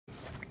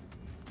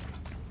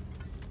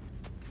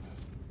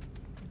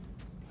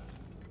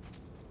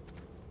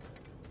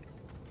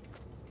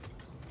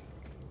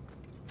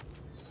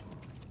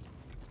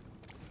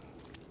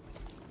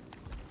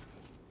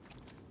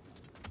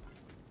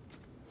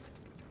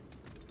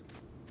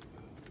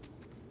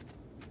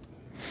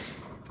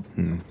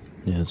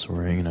Yeah, so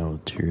we're hanging out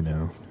with Tyr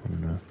now.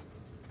 I'm gonna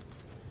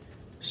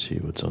see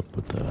what's up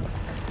with that.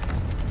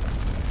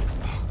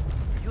 Are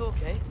you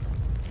okay?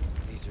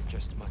 These are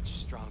just much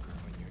stronger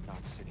when you're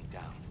not sitting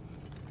down.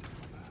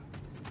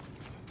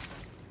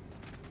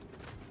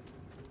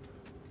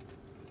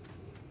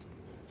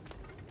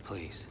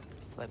 Please,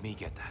 let me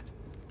get that.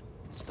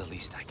 It's the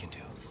least I can do.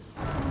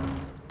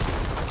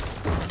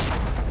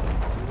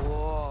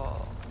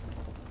 Whoa.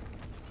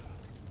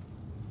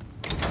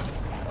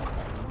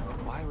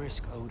 Why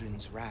risk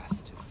Odin's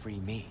wrath to free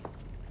me?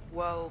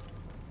 Well,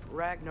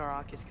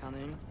 Ragnarok is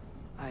coming.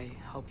 I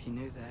hope you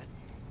knew that.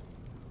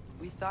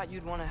 We thought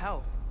you'd want to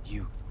help.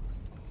 You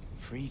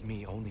freed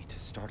me only to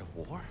start a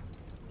war?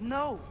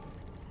 No!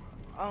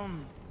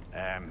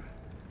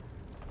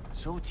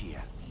 So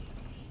Tyr,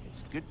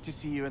 it's good to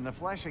see you in the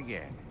flesh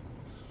again.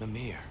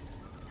 Mimir,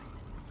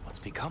 what's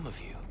become of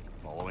you?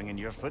 Following in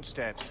your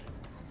footsteps.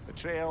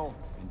 Betrayal,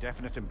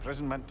 indefinite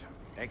imprisonment,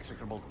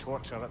 execrable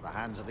torture at the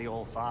hands of the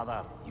Old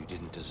Father. You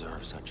didn't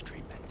deserve such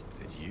treatment.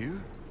 Did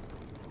you?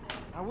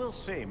 I will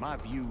say, my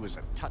view was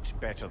a touch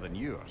better than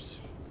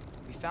yours.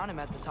 We found him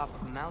at the top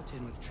of a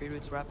mountain with tree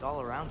roots wrapped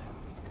all around him.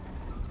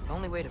 The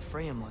only way to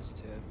free him was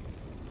to...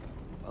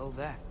 well,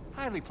 that.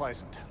 Highly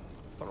pleasant,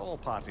 for all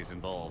parties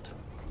involved.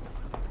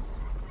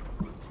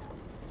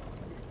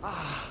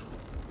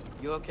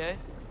 You okay?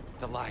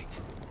 The light.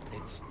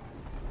 It's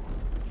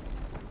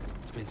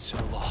been so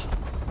long.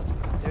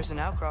 There's an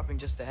outcropping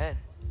just ahead.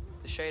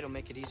 The shade will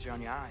make it easier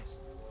on your eyes.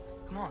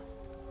 Come on.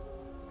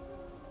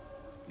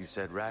 You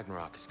said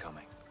Ragnarok is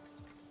coming.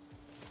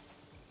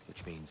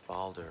 Which means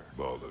Baldur.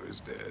 Baldur is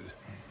dead.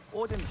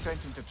 Odin sent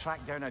him to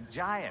track down a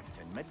giant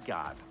in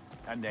Midgard,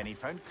 and then he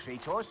found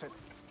Kratos at...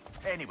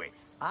 Anyway,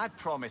 I'd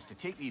promised to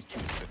take these two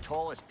to the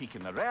tallest peak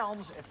in the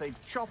realms if they'd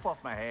chop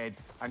off my head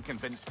and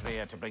convince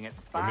Freya to bring it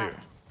back.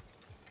 Mimir,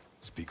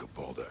 speak of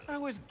Baldur. I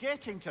was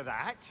getting to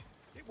that.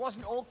 It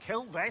wasn't all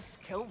kill this,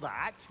 kill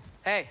that.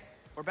 Hey,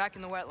 we're back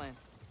in the wetlands.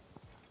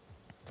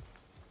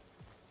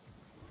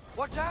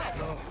 Watch out!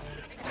 No.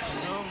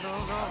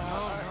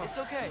 No. It's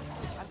okay.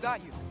 I've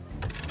got you.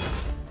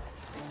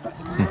 I'm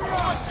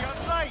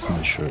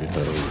gonna show you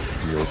how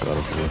real God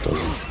of War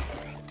does it.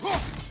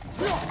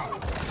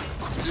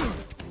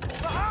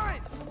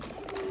 Behind!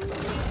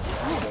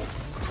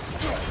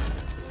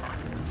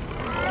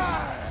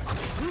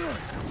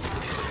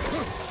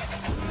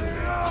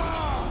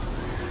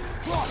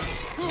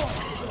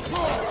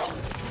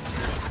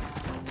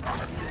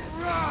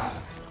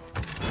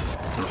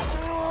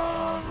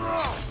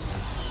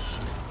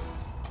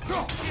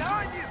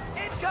 Behind you!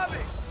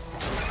 Incoming!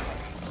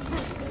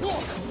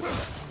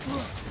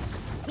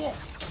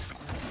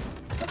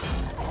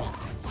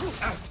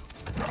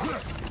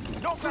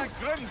 Knock that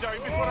grim down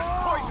before it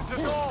poisons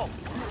us all!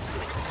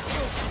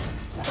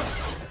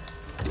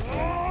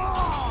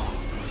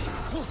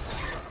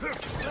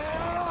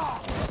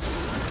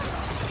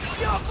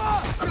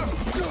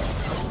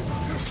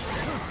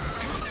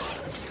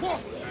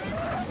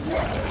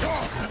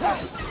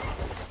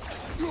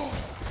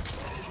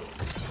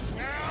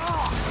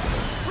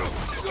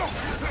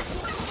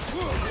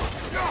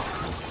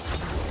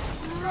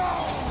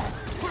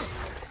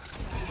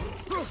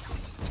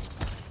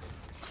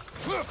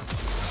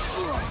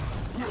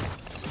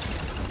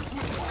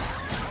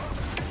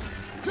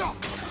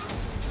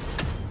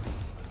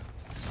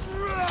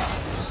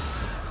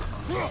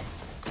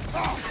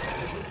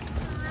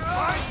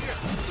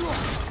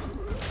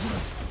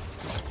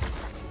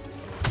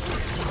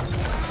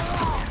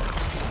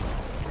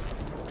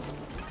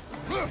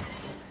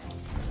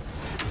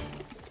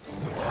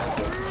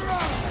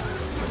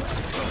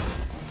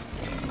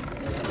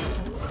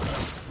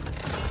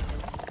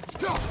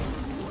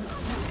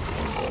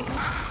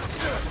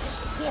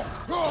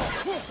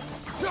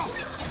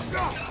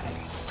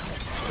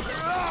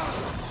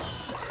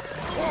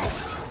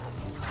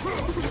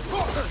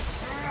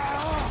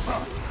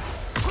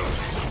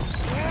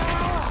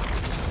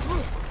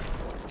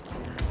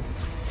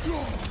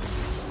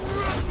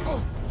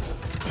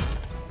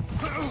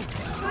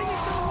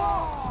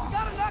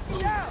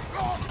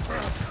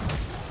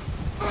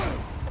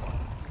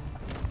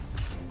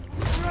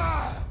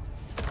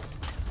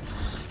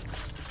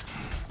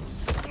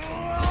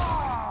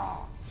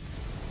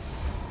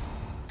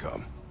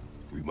 Come.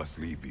 We must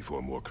leave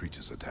before more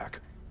creatures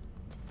attack.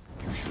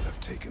 You should have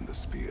taken the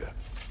spear.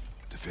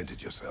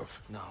 Defended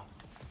yourself. No.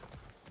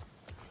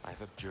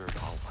 I've abjured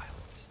all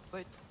violence.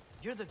 But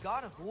you're the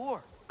god of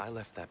war. I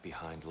left that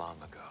behind long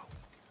ago.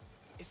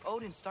 If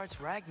Odin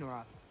starts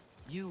Ragnarok,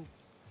 you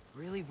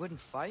really wouldn't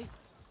fight?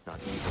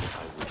 Not even if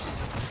I wished to.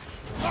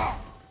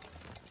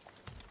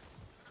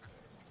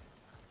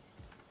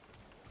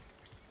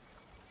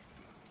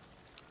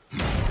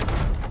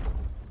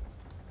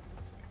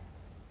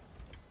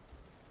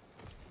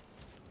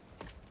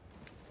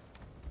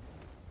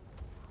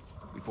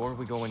 Before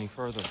we go any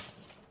further,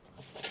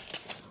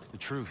 the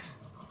truth.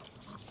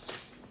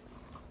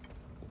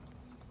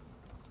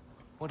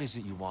 What is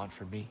it you want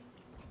from me?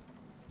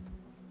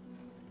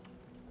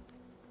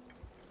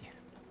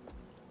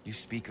 You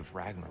speak of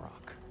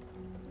Ragnarok.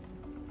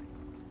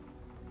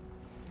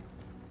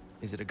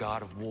 Is it a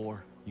god of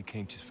war you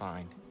came to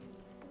find?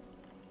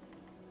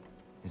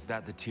 Is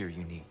that the Tyr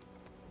you need?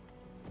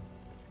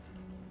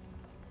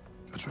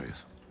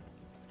 Atreus.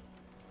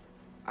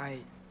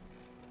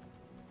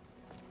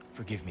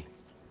 Forgive me.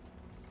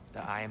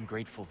 I am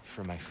grateful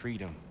for my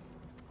freedom.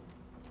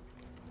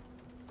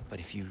 But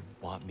if you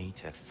want me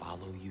to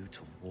follow you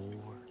to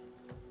war,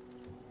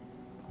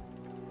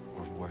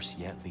 or worse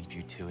yet, lead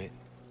you to it,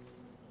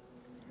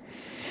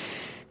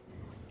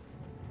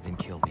 then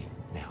kill me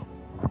now.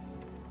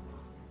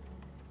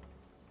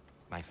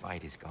 My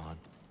fight is gone.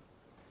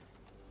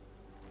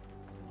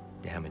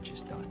 Damage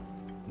is done.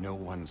 No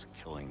one's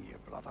killing you,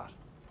 brother.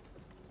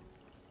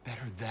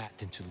 Better that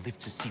than to live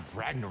to see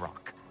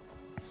Ragnarok.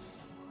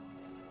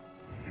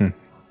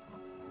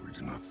 We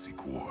do not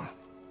seek war.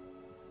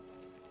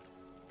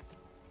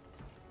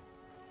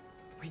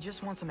 We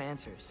just want some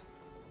answers.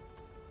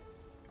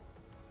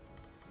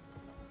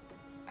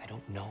 I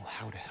don't know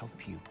how to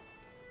help you.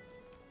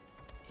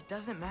 It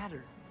doesn't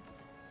matter.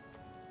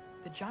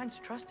 The Giants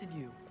trusted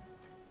you.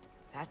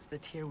 That's the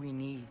Tyr we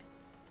need.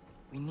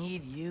 We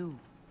need you.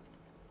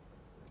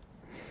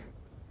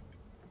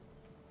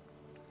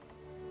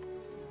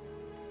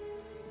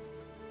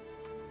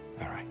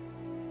 All right.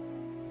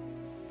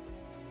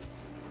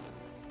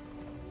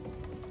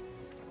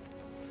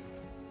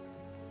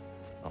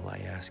 All I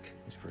ask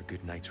is for a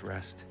good night's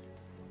rest.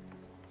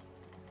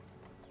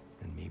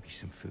 And maybe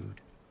some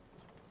food.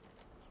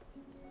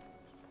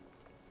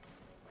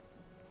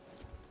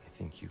 I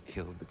think you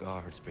killed the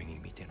guards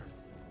bringing me dinner.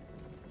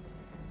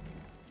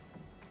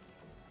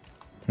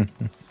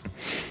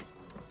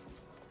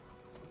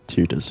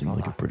 Tyr does seem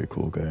like a pretty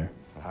cool guy.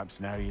 Perhaps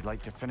now you'd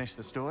like to finish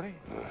the story?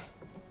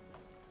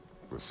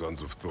 The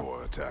sons of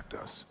Thor attacked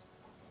us.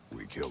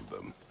 We killed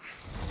them.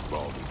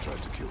 Baldur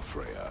tried to kill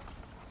Freya.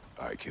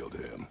 I killed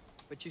him.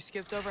 But you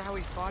skipped over how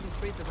we fought and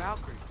freed the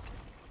Valkyries.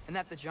 And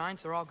that the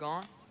Giants are all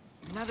gone.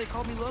 And now they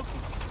called me Loki.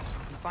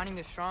 And finding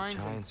the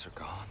shrines Giants are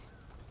gone.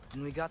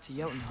 and we got to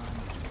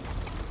Jotunheim.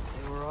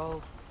 They were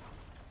all...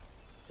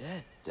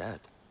 dead. Dead.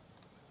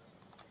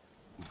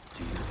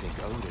 Do you think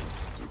Odin?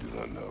 We do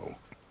not know.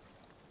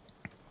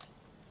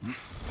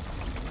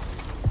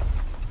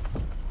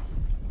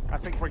 I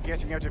think we're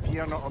getting out of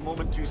here not a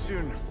moment too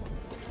soon.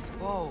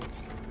 Whoa,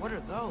 what are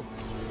those?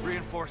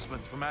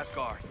 Reinforcements from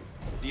Asgard.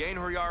 The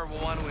Einherjar will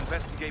want to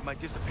investigate my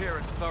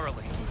disappearance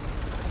thoroughly.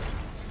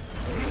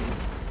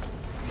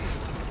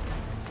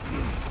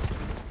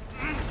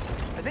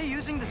 Are they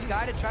using the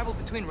sky to travel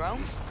between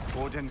realms?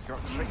 Odin's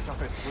got tricks up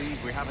his sleeve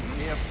we haven't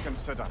dared to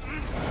consider.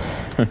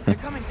 They're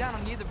coming down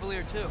on either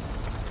Valir too.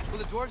 Will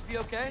the dwarves be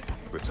okay?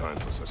 The time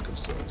for such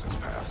concerns has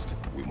passed.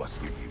 We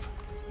must leave.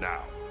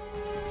 Now.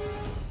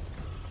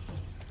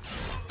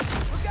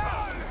 Look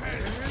out!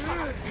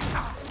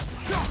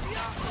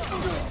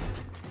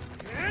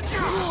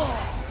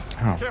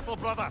 Careful,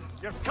 brother.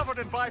 You're covered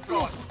in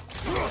Bifrost.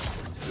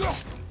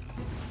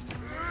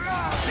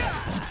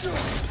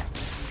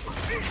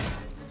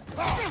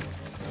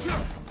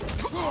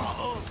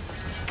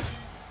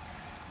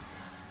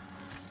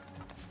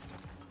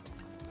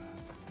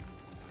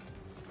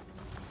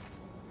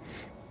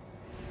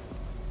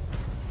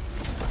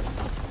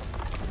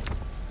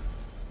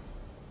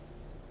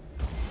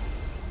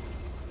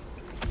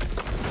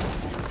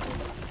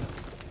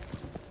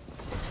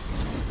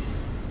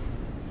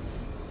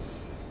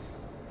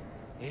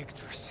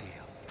 Yggdrasil.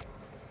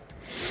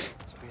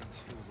 It's been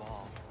too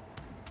long.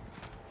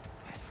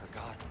 I'd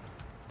forgotten.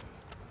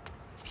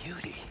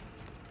 Beauty.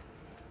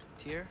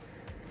 Tyr,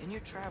 in your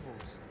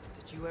travels,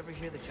 did you ever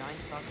hear the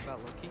Giants talk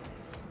about Loki?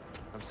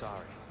 I'm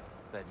sorry.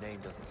 That name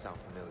doesn't sound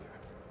familiar.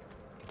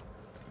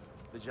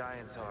 The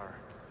Giants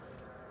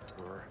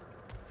were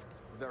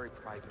very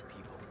private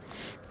people.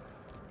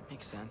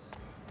 Makes sense.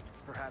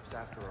 Perhaps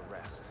after a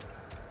rest.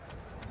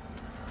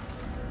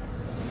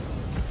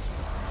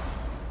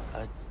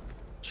 A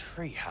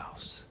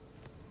treehouse.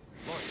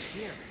 Lord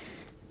Tyr,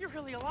 you're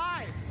really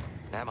alive.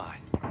 Am I?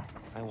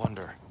 I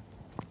wonder.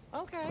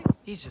 Okay.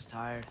 He's just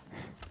tired.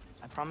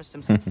 I promised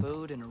him some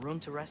food and a room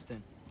to rest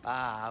in.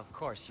 Ah, of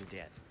course you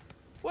did.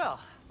 Well,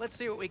 let's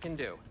see what we can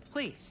do.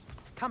 Please,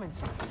 come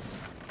inside.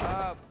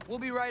 We'll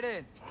be right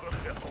in.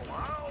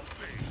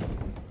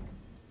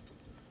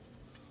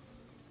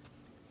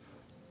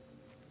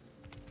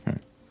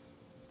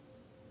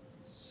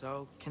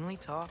 So, can we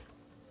talk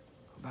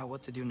about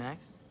what to do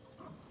next?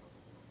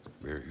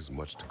 There is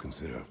much to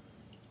consider.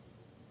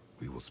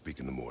 We will speak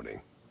in the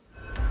morning.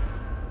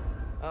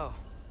 Oh,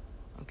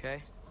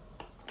 okay.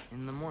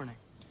 In the morning.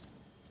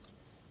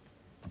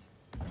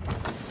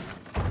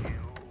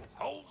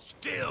 Hold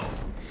still!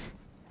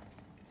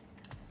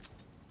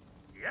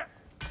 Yep.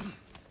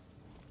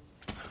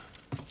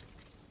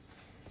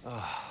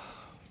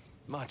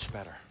 Much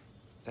better.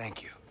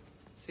 Thank you.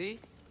 See?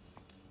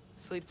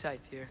 Sleep tight,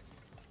 Tyr.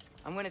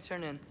 I'm gonna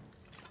turn in.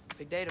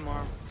 Big day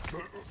tomorrow.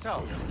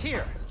 So,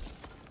 Tyr.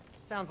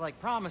 Sounds like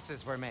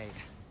promises were made.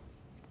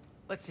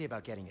 Let's see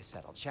about getting you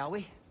settled, shall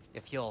we?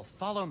 If you'll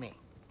follow me.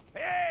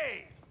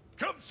 Hey!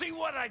 Come see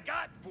what I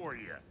got for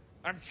you!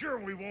 I'm sure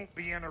we won't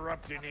be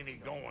interrupting any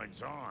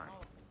goings-on.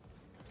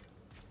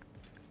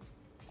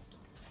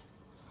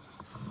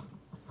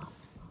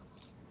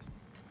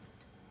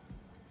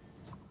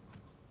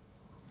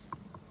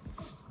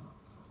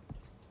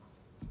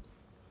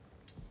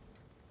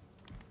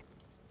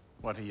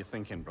 What are you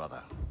thinking,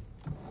 brother?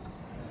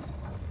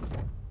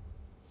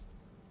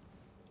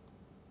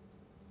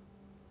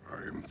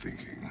 I am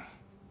thinking.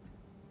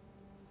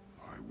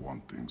 I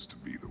want things to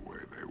be the way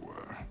they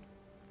were.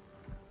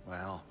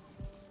 Well,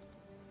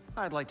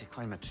 I'd like to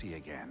climb a tree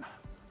again.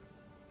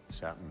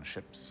 Certain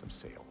ships have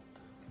sailed.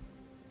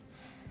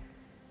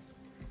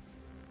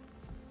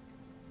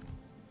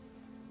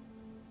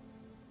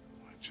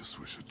 I just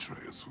wish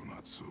Atreus were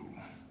not so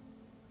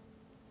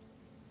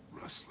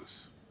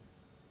restless.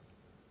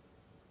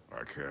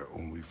 I care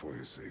only for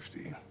his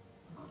safety.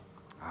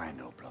 I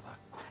know, brother.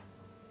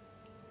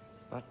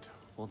 But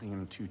holding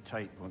him too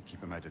tight won't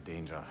keep him out of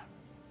danger.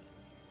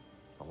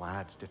 The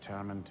lad's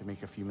determined to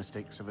make a few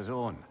mistakes of his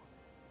own.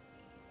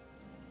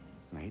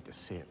 And I hate to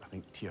say it, I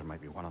think Tyr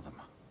might be one of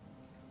them.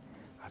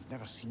 I've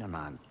never seen a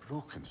man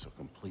broken so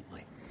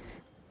completely.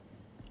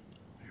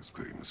 His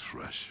pain is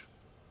fresh.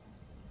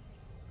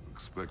 You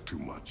expect too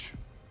much.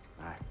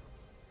 Aye,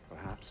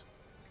 perhaps.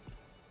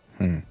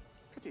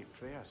 Pity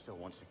Freya still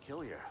wants to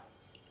kill you.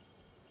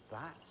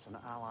 That's an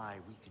ally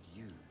we could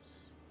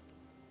use.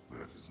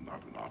 That is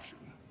not an option.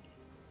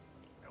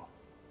 No,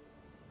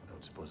 I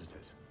don't suppose it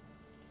is.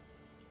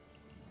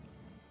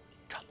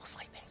 Trouble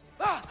sleeping.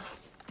 Ah!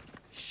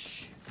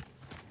 Shh.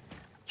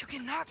 You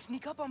cannot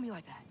sneak up on me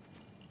like that.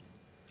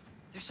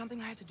 There's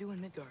something I have to do in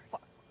Midgard.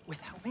 What?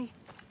 Without me?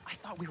 I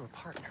thought we were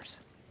partners.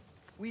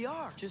 We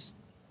are. Just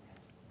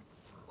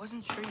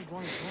wasn't sure you'd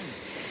want to join me.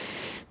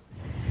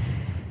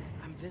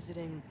 I'm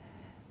visiting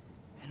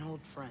an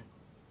old friend.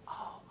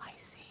 Oh, I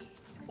see.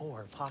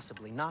 Or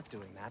possibly not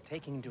doing that,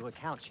 taking into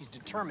account she's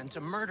determined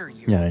to murder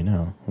you. Yeah, I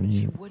know. What do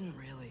She you? wouldn't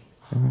really.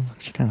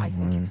 She kind I of.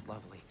 think it's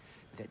lovely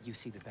that you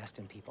see the best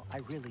in people. I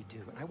really do.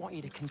 And I want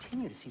you to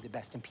continue to see the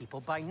best in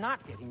people by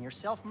not getting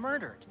yourself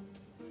murdered.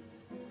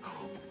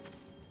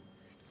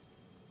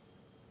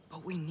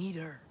 But we need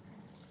her.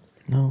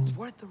 No. It's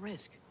worth the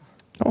risk.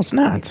 No, it's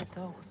not. Is it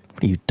though?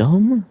 What are you,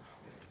 dumb?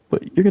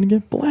 But you're gonna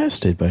get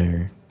blasted by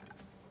her.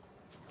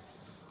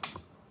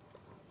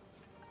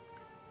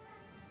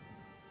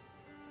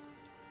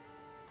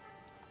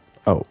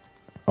 Oh.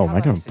 Oh, How am I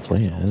about gonna suggest play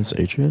an as alternative?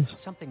 Atreus?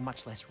 Something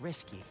much less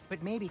risky,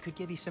 but maybe could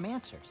give you some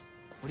answers.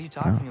 What are you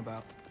talking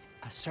about?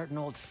 A certain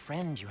old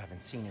friend you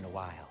haven't seen in a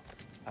while.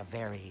 A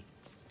very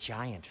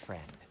giant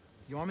friend.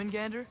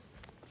 Jormungandr?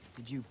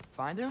 Did you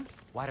find him?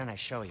 Why don't I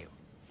show you?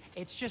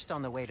 It's just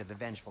on the way to the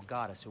vengeful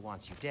goddess who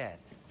wants you dead.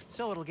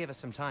 So it'll give us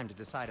some time to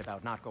decide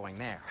about not going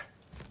there.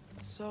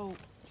 So,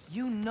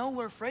 you know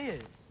where Freya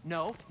is?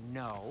 No.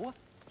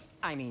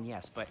 I mean,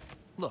 yes, but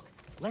look,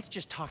 let's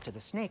just talk to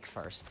the snake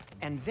first,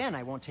 and then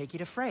I won't take you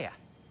to Freya.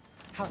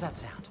 How's that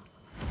sound?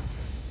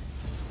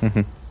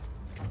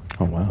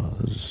 Oh wow,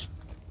 this is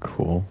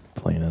cool.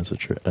 Playing as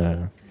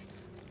Atreus.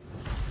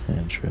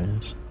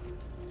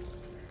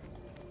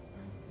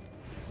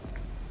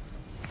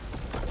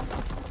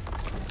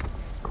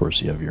 Of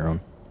course, you have your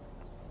own.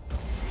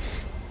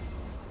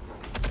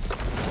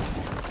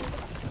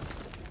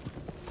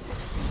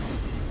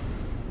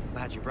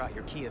 Glad you brought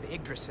your key of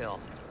Yggdrasil.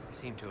 You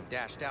seem to have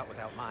dashed out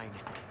without mine.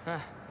 Huh.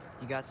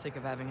 You got sick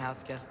of having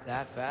house guests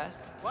that fast?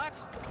 What?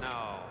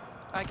 No.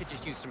 I could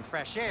just use some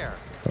fresh air.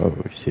 Oh,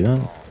 you see that?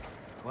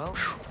 Well,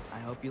 I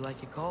hope you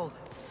like it cold.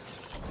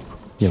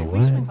 Yeah, Should we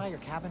what? swing by your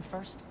cabin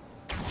first?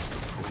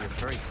 Will your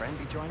furry friend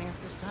be joining us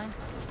this time?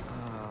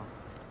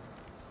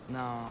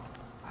 No,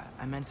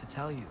 I meant to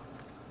tell you.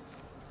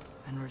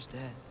 Fenrir's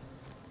dead.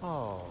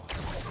 Oh.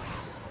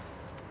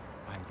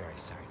 I'm very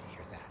sorry to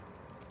hear that.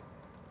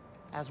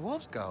 As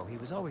wolves go, he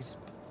was always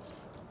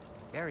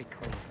very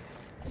clean.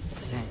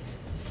 Thanks.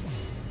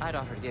 I'd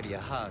offer to give you a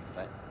hug,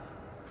 but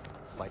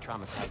why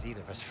traumatize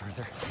either of us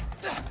further?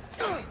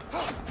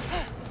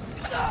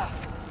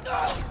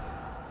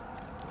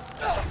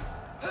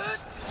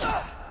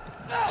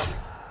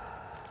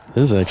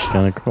 This is actually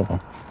kind of cool.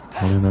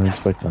 I did not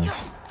expect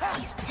that.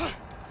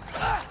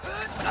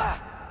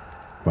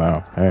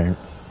 Wow, alright.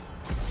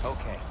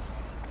 Okay.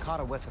 Caught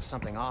a whiff of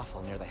something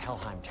awful near the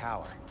Helheim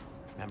Tower.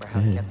 Remember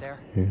how to get there?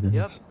 Here it is.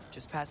 Yep,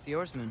 just past the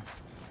oarsman.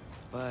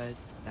 But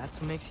that's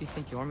what makes you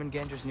think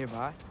Jormungandr's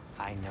nearby?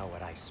 I know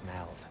what I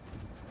smelled.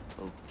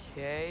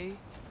 Okay.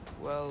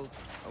 Well,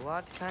 a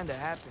lot's kinda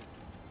happened.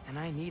 And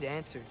I need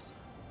answers.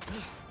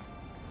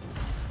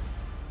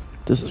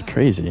 This is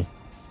crazy.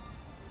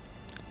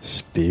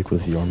 Speak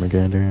with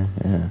Jormungandr?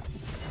 Yeah.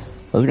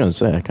 I was gonna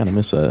say, I kinda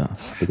miss that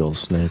big old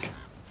snake.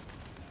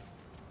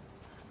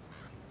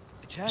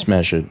 The chest.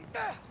 Smash it.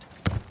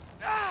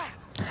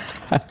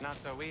 Not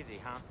so easy,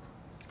 huh?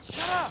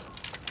 Shut up!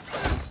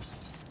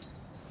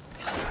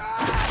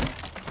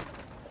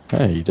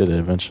 Hey, you did it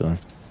eventually.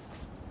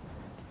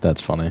 That's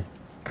funny.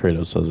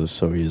 Kratos does this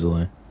so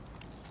easily.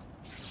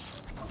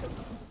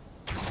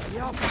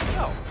 Yo,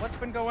 what's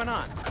been going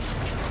on?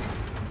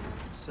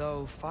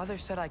 So, Father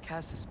said I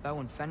cast a spell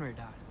when Fenrir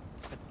died,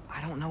 but I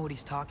don't know what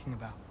he's talking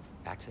about.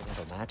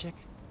 Accidental magic?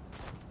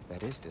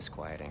 That is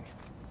disquieting.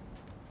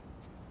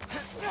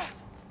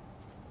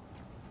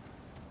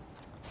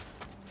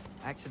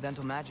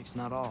 Accidental magic's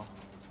not all.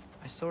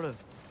 I sort of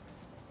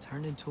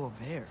turned into a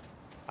bear.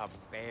 A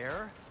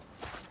bear?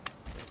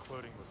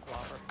 Including the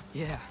slobber.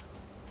 Yeah,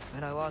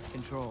 but I lost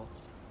control.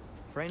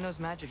 Frey knows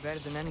magic better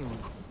than anyone.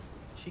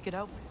 She could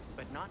help me.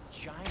 But not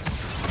giant.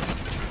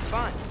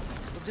 Fine,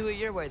 we'll do it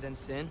your way then,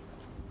 Sin.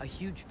 A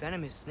huge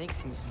venomous snake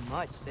seems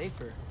much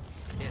safer.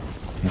 Yeah.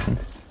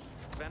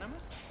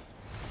 Venomous?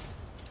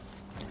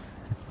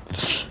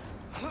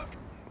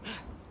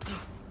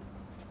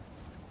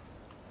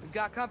 We've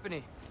got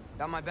company.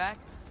 Got my back?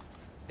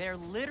 They're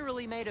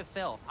literally made of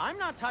filth. I'm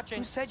not touching...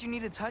 Who said you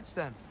need to touch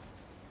them?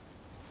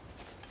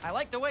 I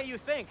like the way you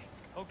think.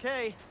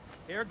 Okay,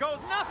 here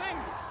goes nothing!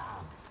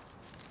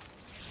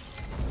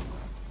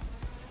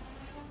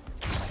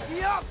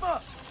 Yappa!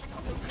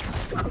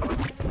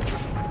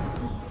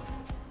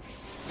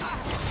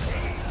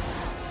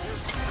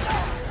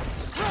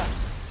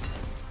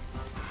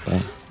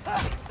 Dang.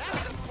 That's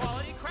some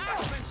quality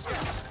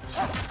craftsmanship!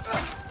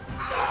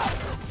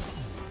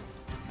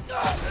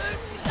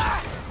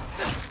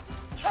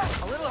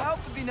 A little help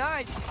would be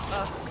nice.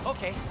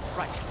 Okay,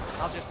 right.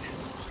 I'll just...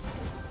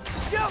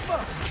 Yappa!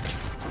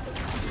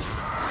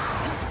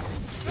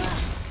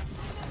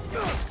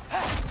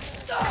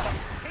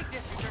 Take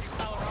this, you dirty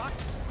pile of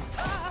rocks!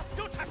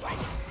 Don't touch me!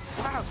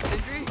 Wow,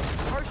 Sindri,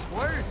 harsh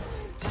words.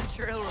 I'm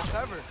sure he'll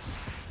recover.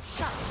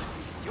 Shut up!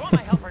 Do you want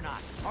my help or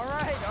not? All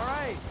right, all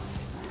right.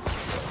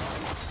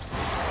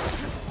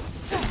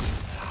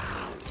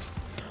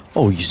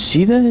 Oh, you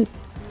see that?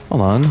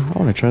 Hold on, I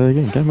want to try that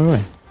again. Get out of my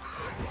way.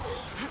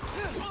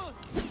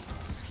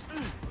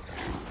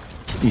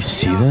 You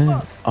see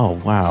that? Oh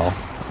wow,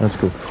 that's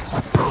cool.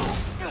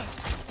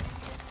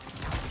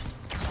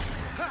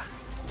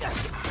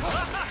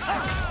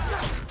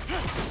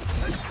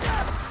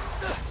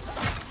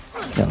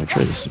 Yeah,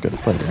 Atreus is a good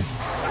player.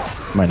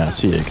 You might not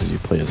see it because you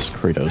play as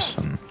Kratos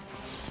and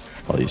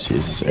all you see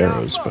is his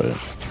arrows, but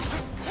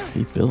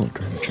he built,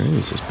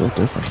 Atreus is built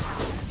different.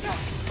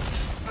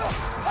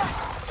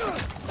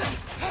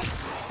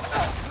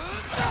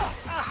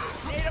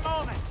 Need a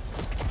moment!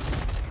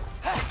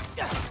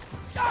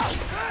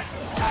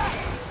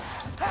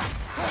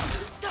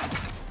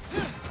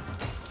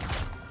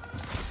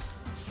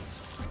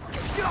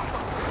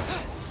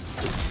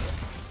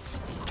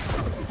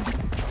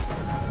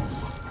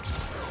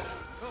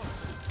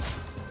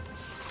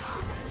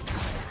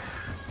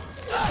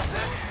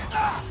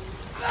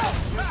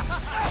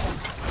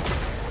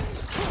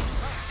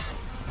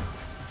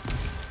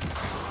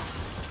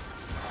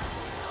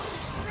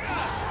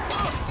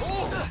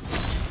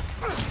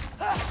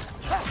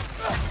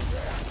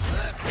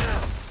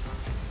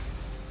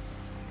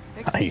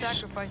 Thanks for Nice.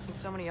 sacrificing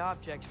so many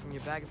objects from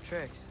your bag of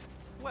tricks.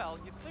 Well,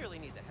 you clearly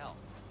need the help.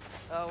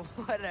 Oh,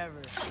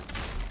 whatever.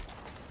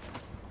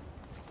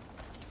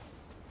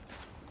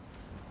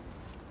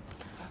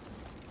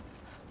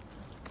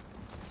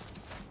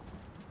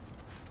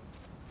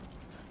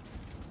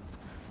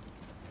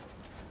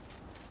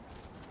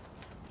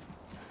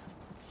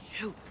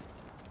 Shoot.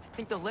 I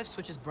think the lift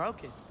switch is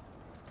broken.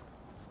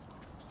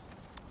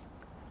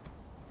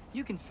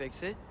 You can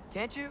fix it,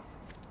 can't you?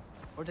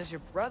 Or does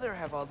your brother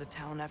have all the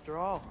talent after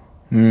all?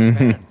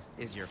 Depends.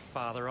 Is your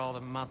father all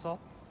the muscle?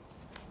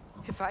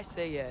 If I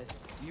say yes,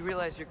 you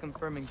realize you're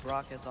confirming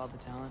Brock has all the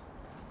talent?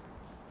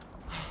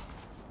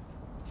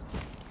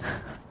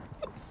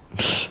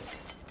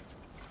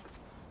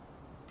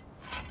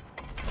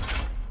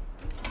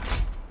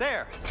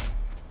 There!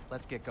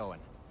 Let's get going.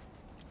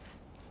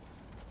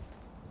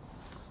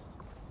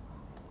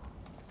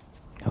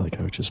 I like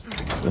how it just...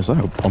 Is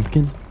that a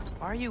pumpkin?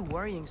 Why are you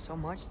worrying so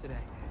much today?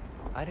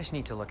 I just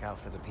need to look out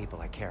for the people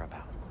I care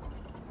about.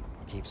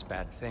 Keeps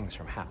bad things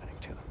from happening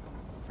to them.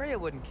 Freya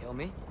wouldn't kill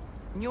me.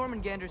 And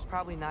Jormungandr's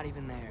probably not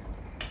even there.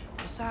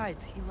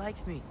 Besides, he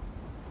likes me.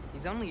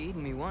 He's only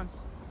eaten me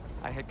once.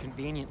 I had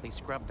conveniently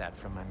scrubbed that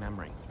from my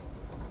memory.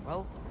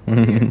 Well,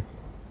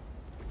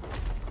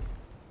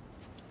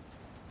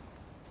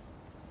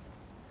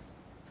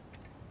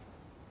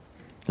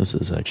 This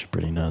is actually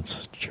pretty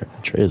nuts.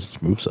 Atreus'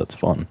 moveset's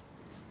fun.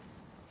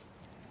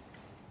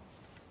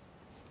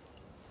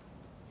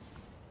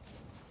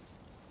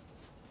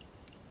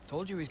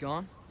 told you he's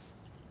gone.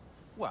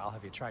 Well,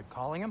 have you tried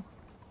calling him?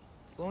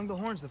 Blowing the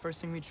horn's the first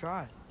thing we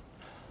tried.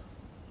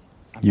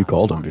 I'm You not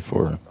called him talking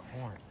before. about the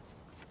horn.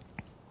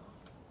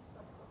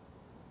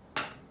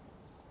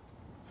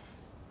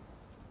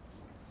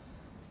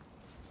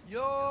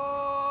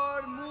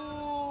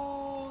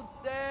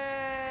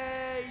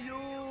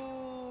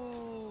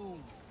 Yormuteyum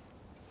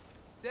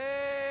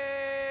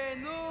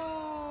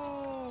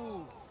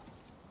Senu.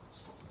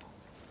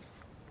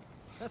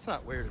 That's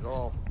not weird at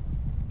all.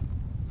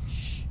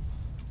 Shh.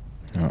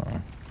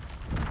 Uh-oh.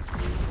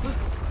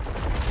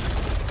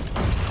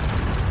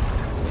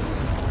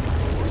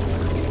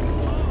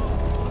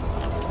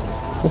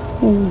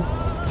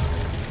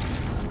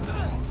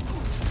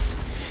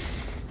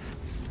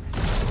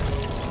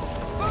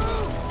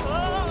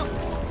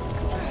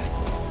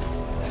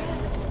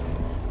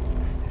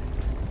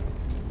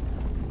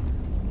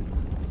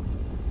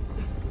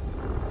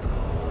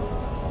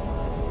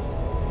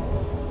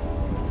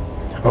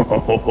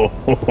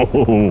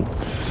 Oh,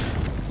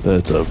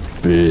 that's a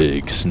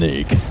big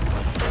snake.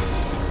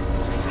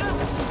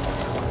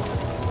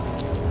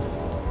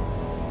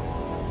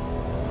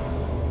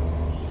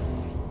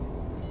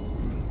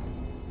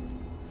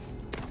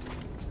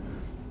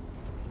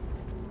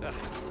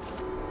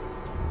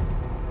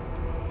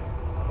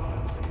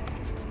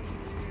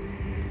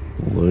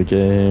 Look at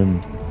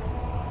him.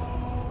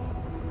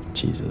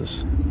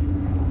 Jesus.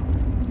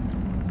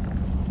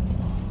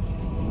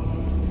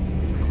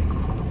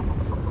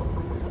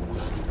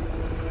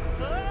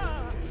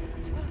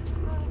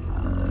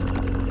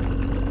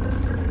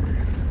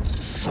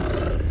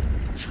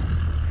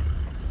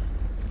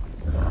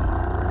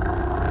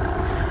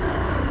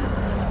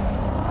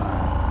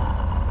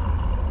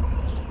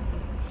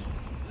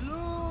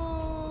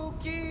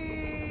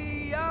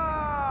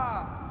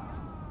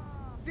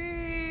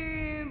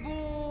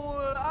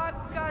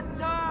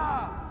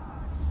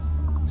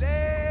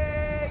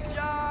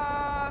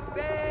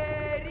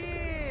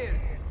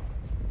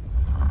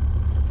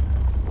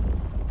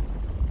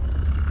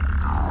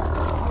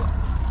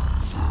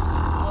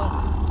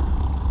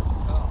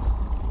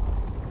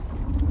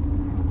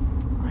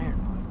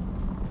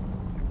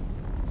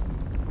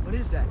 What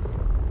is that?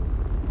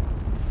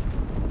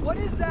 What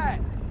is that?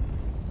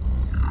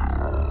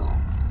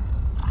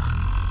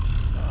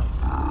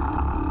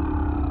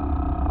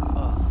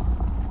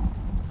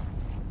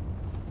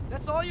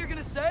 That's all you're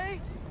gonna say?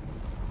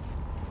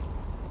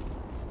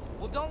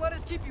 Well, don't let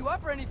us keep you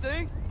up or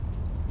anything.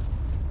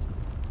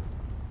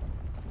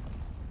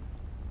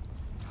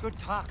 Good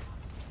talk.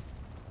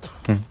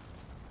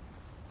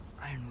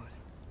 Ironwood.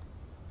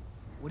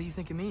 What do you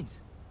think it means?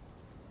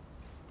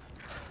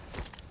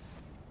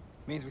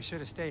 Means we should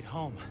have stayed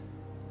home.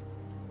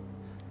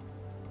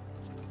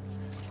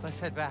 Let's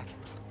head back.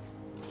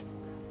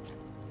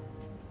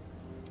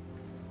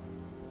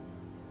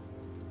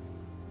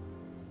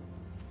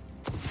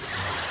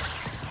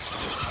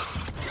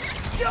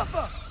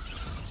 Jumper!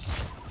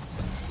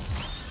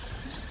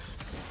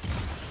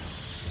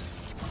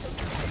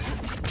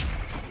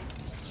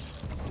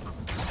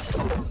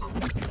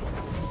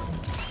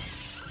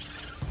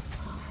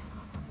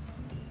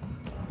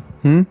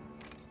 Hmm?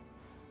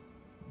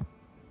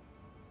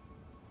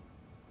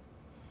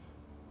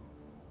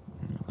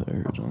 There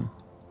we go.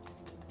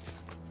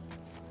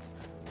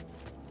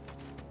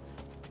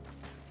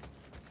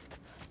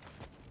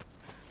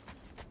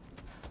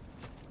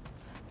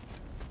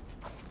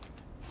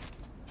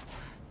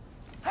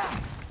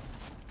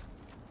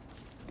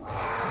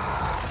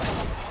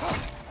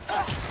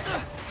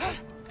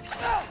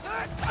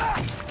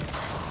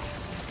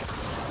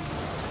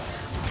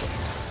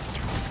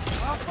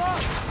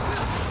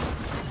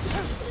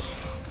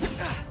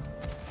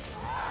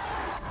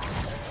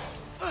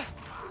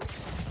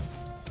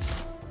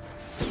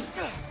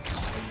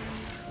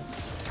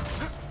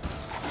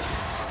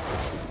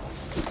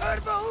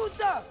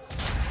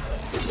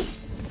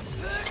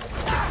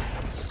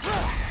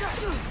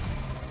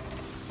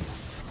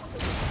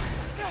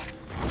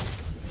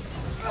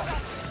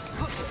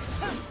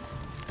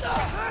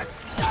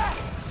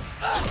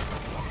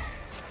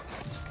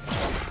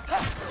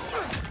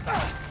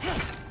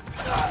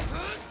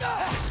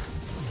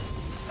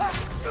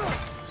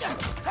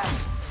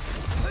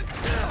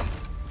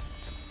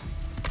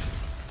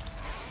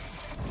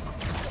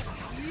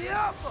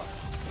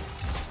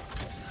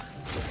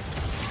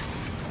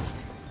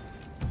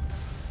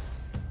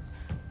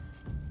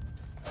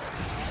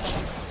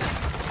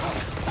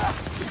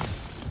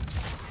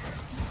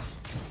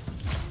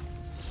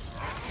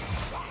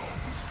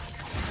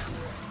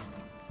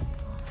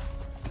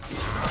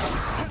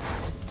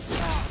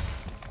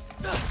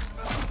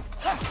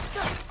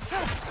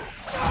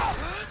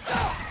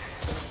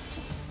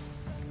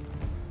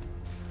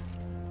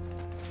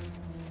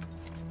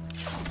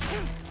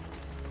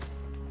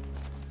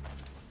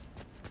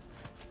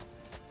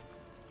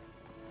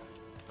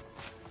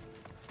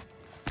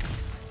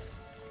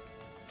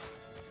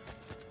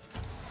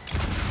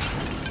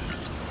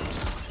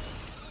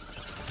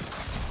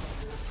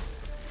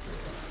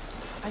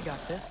 I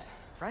got this,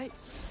 right?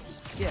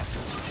 Yeah,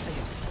 I got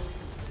it.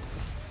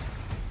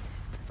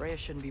 Freya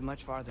shouldn't be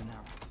much farther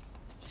now.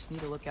 Just need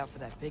to look out for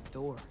that big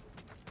door.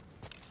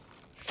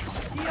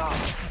 Yeah.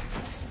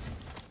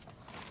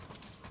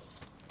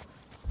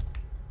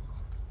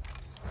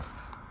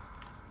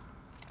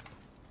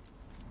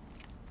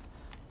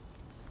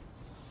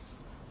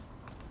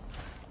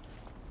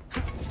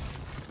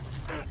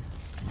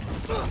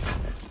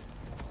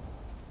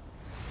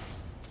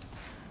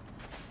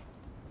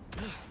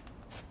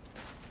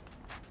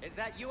 Is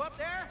that you up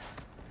there?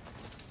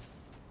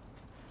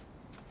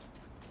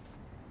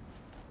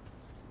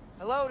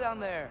 Hello down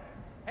there.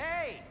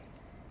 Hey!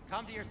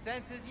 Come to your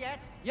senses yet?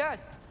 Yes,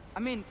 I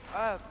mean,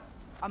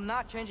 I'm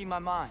not changing my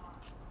mind.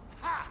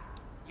 Ha!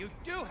 You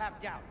do have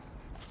doubts.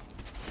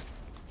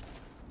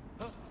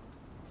 Huh?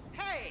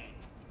 Hey!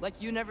 Like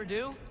you never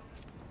do?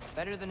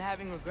 Better than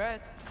having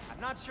regrets. I'm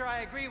not sure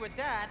I agree with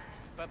that,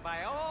 but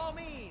by all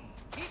means,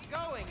 keep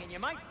going and you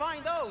might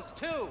find those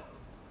too.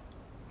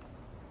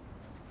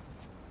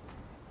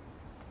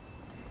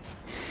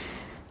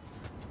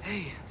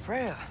 Hey,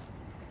 Freya.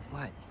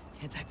 What?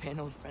 Can't I pay an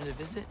old friend a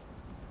visit?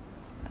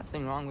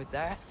 Nothing wrong with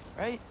that,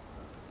 right?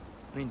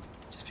 I mean,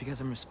 just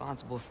because I'm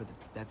responsible for the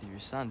death of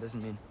your son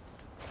doesn't mean...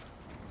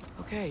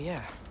 Okay,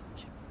 yeah.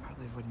 Should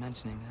probably avoid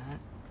mentioning that.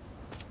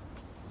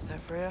 Is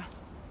that Freya?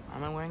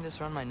 Am I wearing this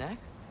around my neck?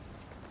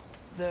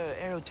 The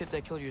arrow tip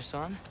that killed your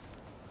son?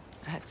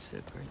 That's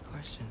a great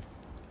question.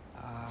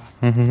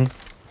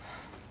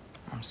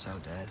 I'm so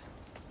dead.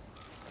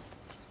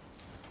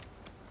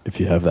 If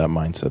you have that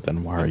mindset,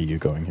 then why are you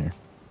going here?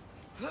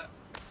 Here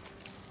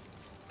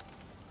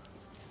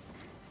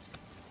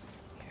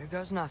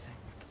goes nothing.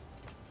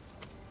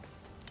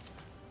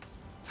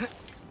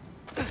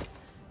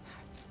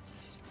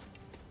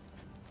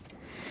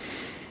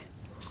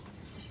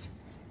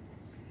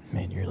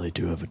 Man, you really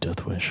do have a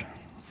death wish.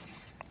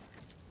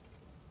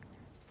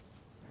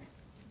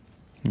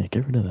 Yeah,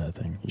 get rid of that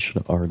thing. You should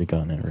have already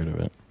gotten rid of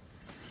it.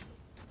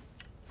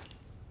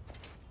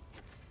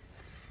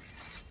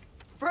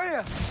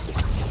 Freya!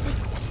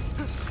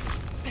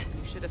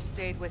 You should have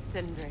stayed with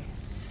Sindri.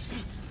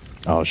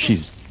 Oh,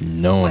 she's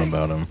knowing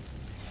about him.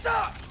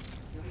 Stop!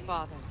 Your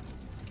father.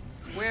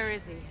 Where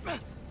is he?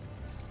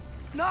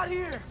 Not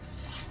here!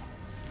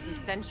 He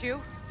sent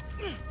you?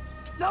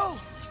 No!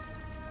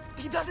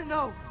 He doesn't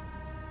know!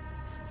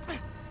 You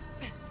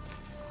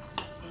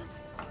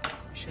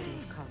shouldn't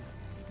have come.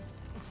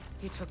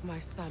 He took my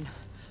son.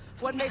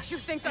 What makes you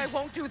think I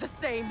won't do the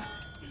same?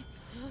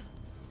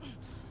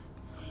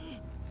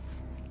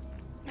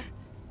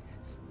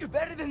 You're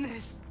better than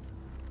this!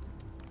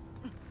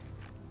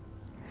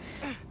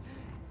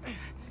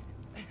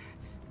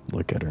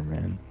 Look at her,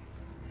 man.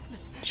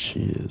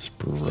 She is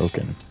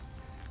broken.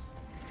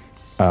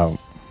 Oh.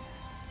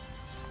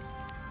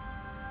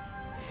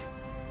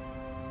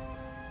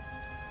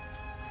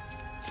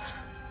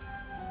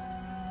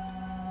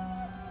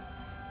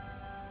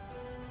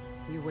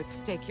 You would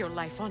stake your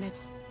life on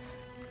it?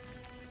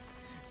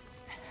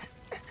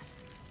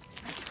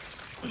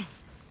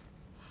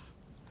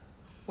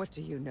 What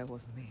do you know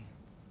of me?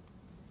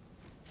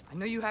 I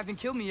know you haven't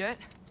killed me yet.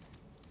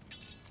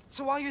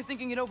 So while you're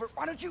thinking it over,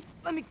 why don't you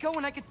let me go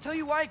and I can tell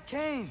you why I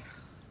came?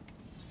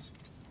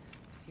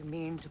 You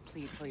mean to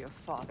plead for your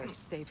father,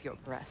 save your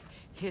breath.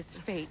 His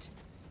fate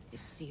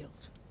is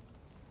sealed.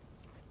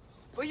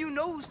 But you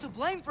know who's to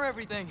blame for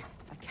everything.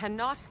 I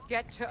cannot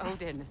get to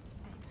Odin.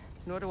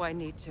 Nor do I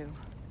need to.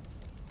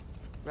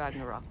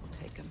 Ragnarok will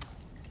take him.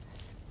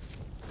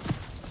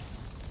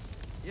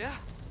 Yeah?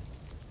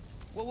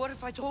 Well, what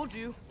if I told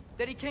you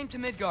that he came to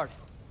Midgard?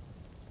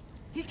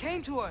 He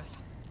came to us.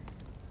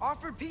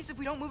 Offered peace if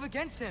we don't move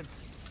against him.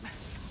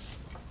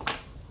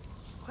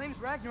 Claims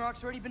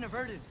Ragnarok's already been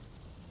averted.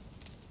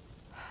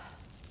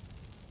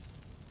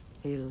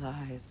 He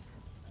lies.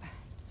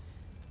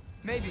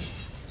 Maybe.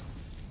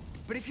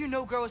 But if you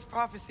know Groa's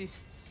prophecy,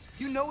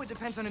 you know it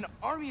depends on an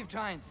army of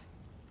giants.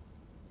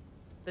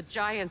 The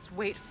giants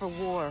wait for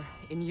war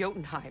in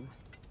Jotunheim.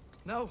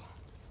 No.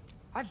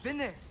 I've been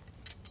there.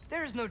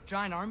 There is no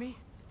giant army.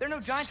 There are no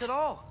giants at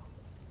all.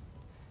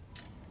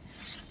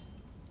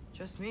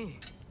 Just me.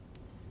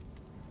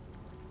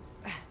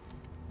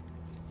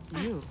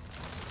 You.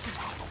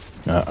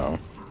 Uh-oh.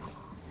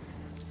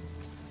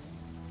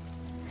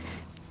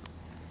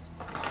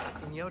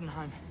 In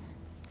Jotunheim,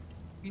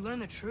 we learn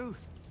the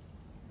truth.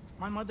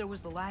 My mother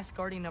was the last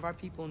guardian of our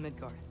people in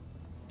Midgard.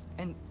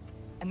 And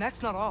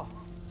that's not all.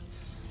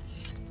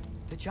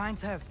 The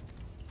giants have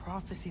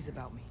prophecies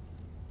about me.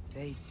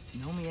 They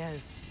know me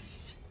as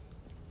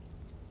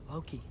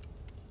Loki.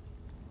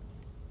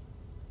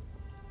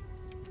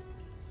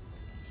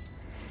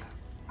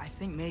 I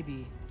think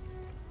maybe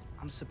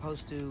I'm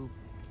supposed to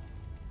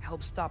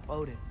help stop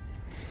Odin,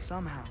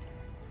 somehow.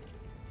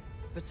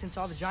 But since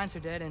all the giants are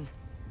dead and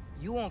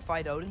you won't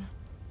fight Odin,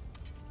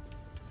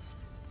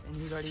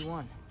 then he's already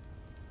won.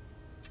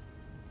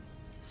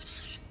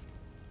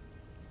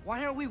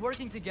 Why aren't we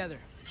working together?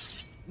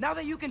 Now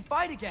that you can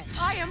fight again!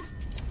 I am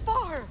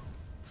far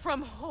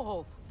from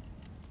whole.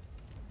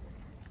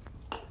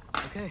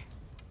 Okay.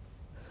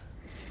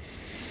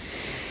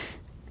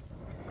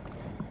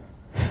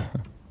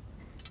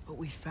 But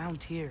we found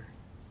Tyr.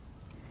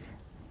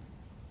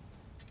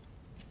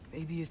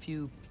 Maybe if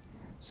you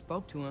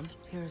spoke to him.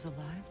 Tyr's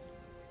alive?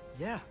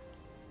 Yeah.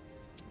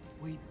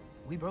 We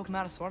broke him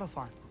out of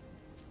Svartalfheim.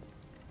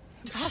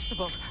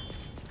 Impossible.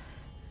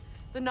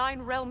 The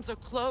 9 realms are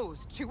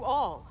closed to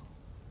all.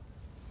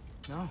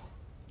 No.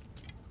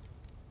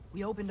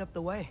 We opened up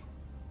the way.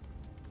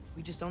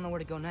 We just don't know where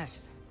to go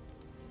next.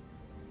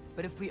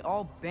 But if we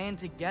all band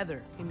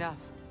together... Enough.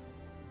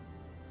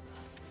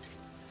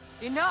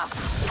 Enough!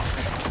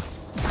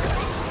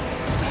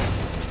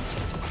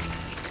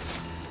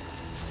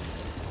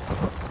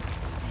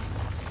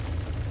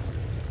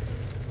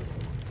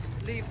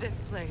 Leave this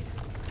place.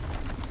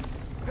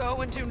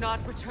 Go and do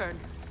not return.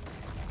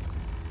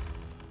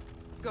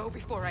 Go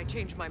before I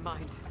change my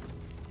mind.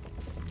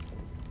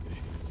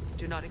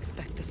 Do not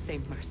expect the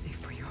same mercy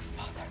for your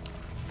father.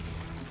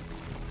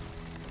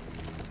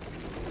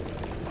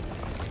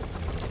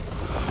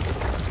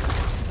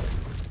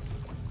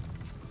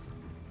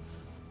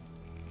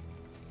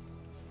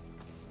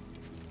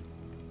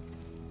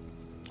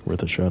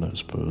 worth a shot, I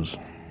suppose.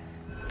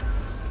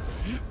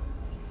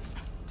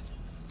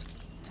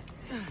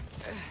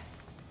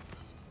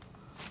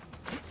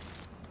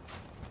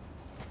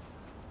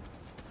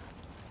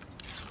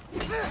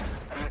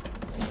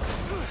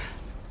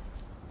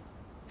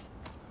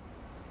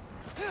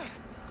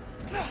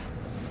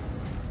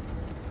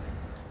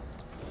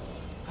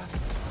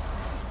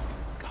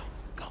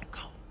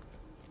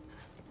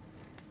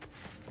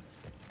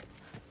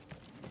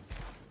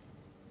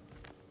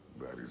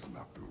 That is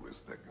not the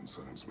risk that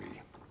concerns me.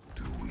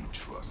 Do we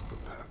trust the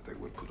path they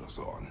would put us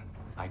on?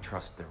 I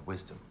trust their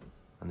wisdom,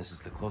 and this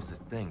is the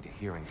closest thing to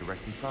hearing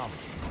directly from them.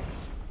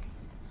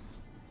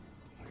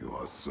 You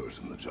are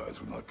certain the Giants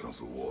would not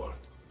counsel war?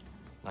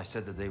 I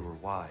said that they were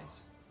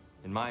wise.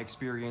 In my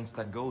experience,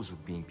 that goes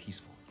with being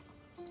peaceful.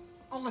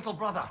 Oh, little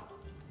brother.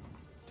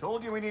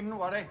 Told you we needn't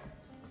worry.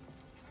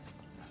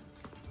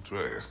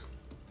 Atreus,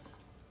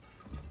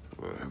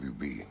 where have you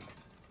been?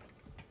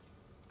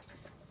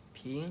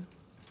 Peeing?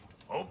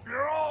 Hope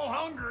you're all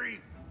hungry.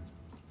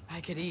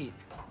 I could eat.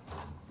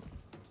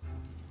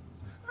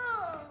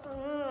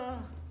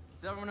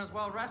 Is everyone as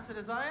well rested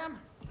as I am?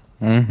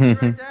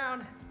 Mm-hmm. Right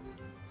down.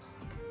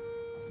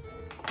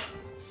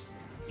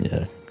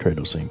 Yeah,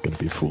 Kratos ain't gonna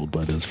be fooled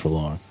by this for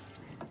long.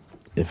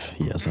 If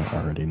he hasn't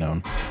already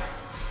known.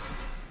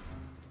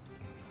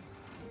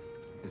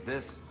 Is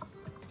this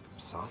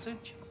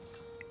sausage?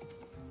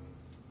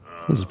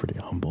 This is a pretty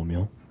humble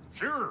meal.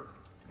 Sure,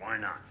 why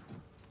not?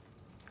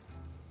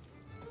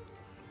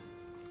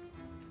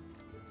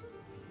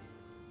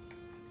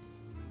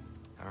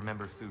 I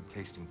remember food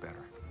tasting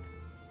better.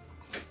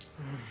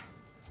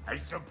 I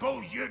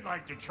suppose you'd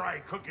like to try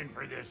cooking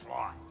for this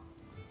lot.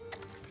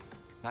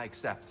 I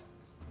accept.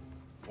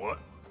 What?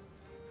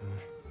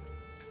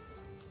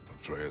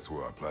 Atreus, we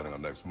are planning our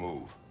next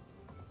move.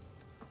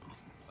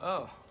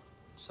 Oh,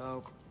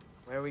 so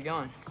where are we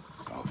going?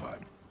 Alfheim.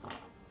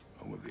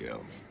 Home of the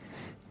elves.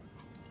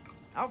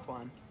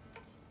 Alphon?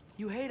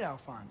 You hate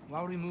Alphon.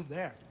 Why would we move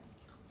there?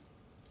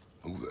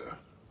 Who there?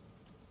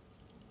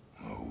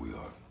 Oh, we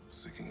are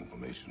seeking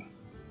information.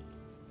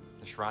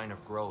 The Shrine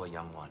of Groa,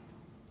 young one.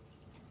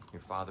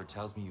 Your father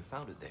tells me you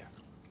found it there.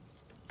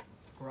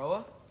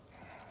 Groa?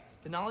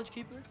 The Knowledge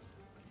Keeper?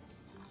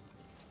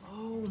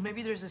 Oh,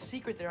 maybe there's a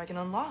secret there I can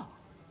unlock.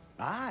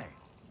 Aye.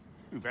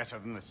 Who better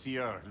than the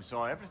seer who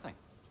saw everything?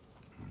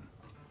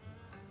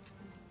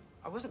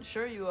 I wasn't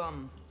sure you,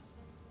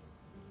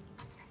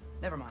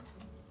 Never mind.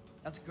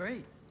 That's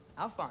great.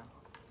 Alphon.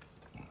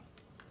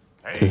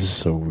 Hey, This is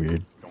so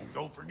weird. don't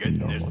go forgetting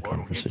this Normal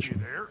what'll get you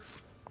conversation. there.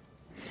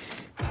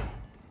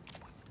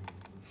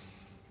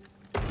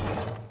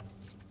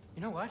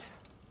 You know what?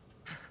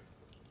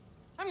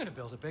 I'm gonna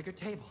build a bigger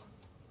table.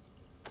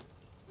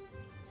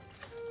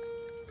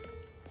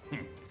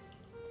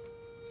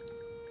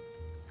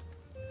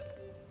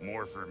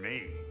 More for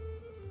me.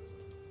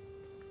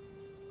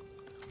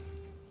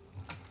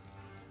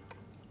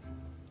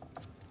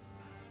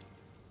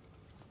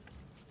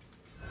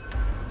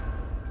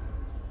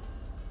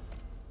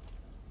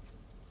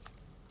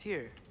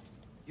 Tyr,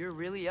 you're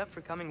really up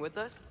for coming with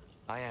us?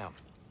 I am.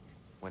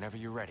 Whenever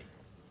you're ready.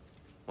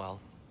 Well,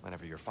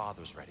 whenever your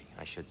father's ready,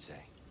 I should say.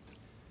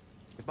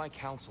 If my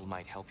counsel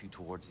might help you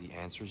towards the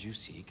answers you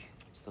seek,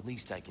 it's the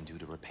least I can do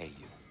to repay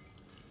you.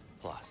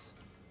 Plus,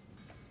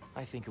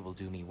 I think it will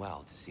do me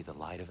well to see the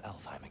light of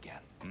Alfheim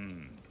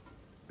again.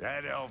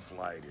 That elf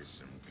light is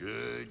some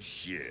good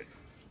shit.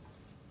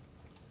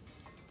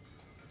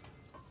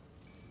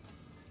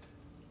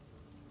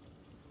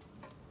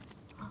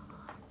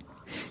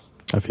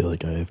 I feel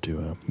like I have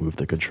to move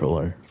the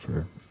controller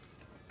for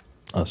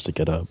us to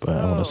get up, but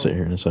I want to sit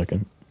here in a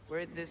second.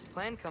 Where'd this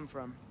plan come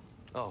from?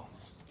 Oh,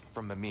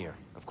 from Mimir,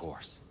 of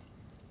course.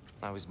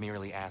 I was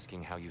merely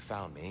asking how you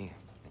found me,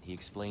 and he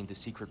explained the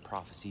secret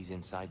prophecies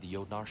inside the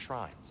Jotnar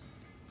shrines.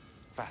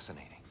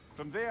 Fascinating.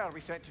 From there,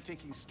 we set to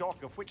taking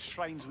stock of which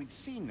shrines we'd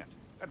seen,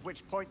 at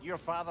which point your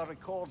father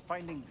recalled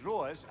finding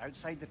Groas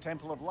outside the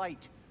Temple of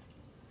Light.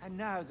 And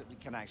now that we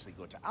can actually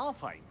go to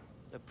Alfheim,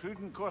 the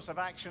prudent course of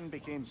action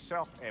became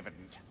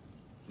self-evident.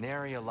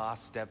 Nary a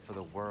lost step for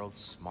the world's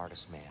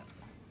smartest man.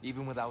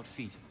 Even without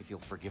feet, if you'll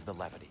forgive the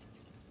levity.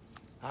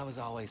 I was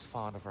always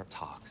fond of our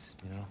talks,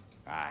 you know?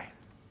 Aye.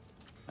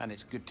 And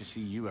it's good to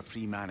see you a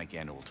free man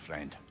again, old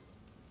friend.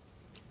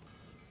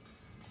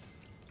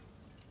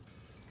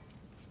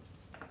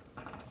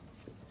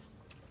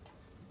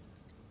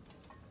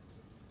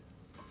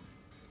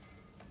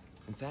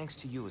 And thanks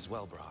to you as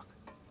well, Brock.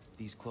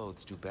 These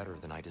clothes do better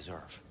than I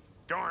deserve.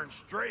 Darn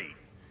straight.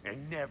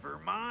 And never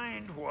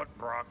mind what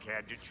Brock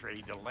had to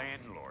trade the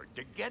landlord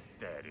to get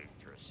that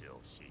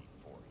Yggdrasil seat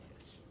for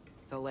you.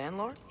 The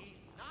landlord? He's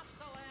not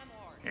the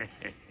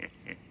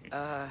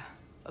landlord.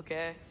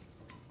 Okay.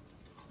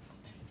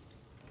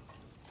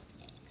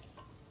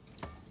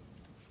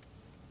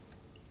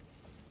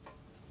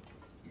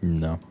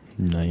 No,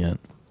 not yet.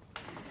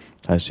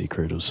 I see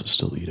Kratos is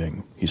still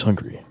eating. He's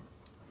hungry.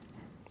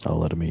 I'll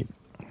let him eat.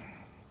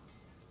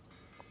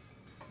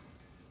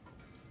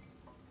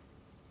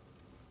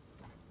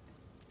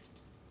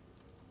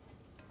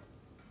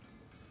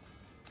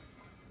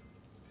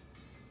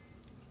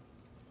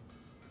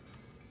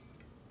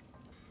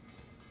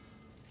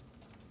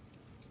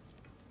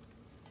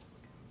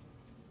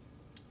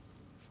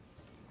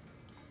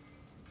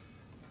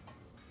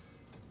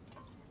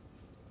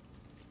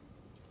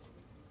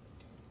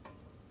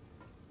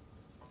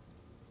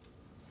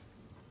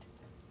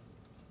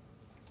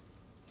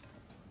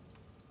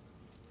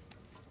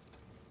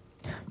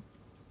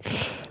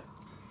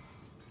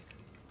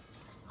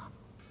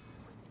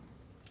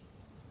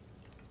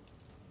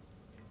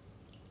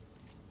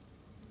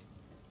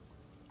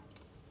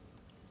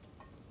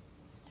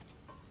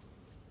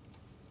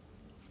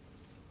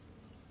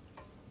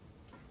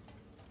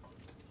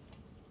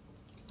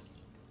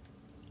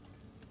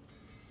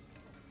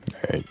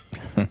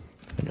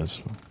 guess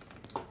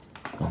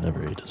I'll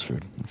never eat his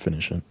food and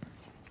finish it.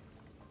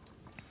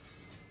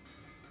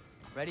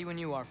 Ready when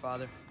you are,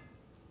 Father.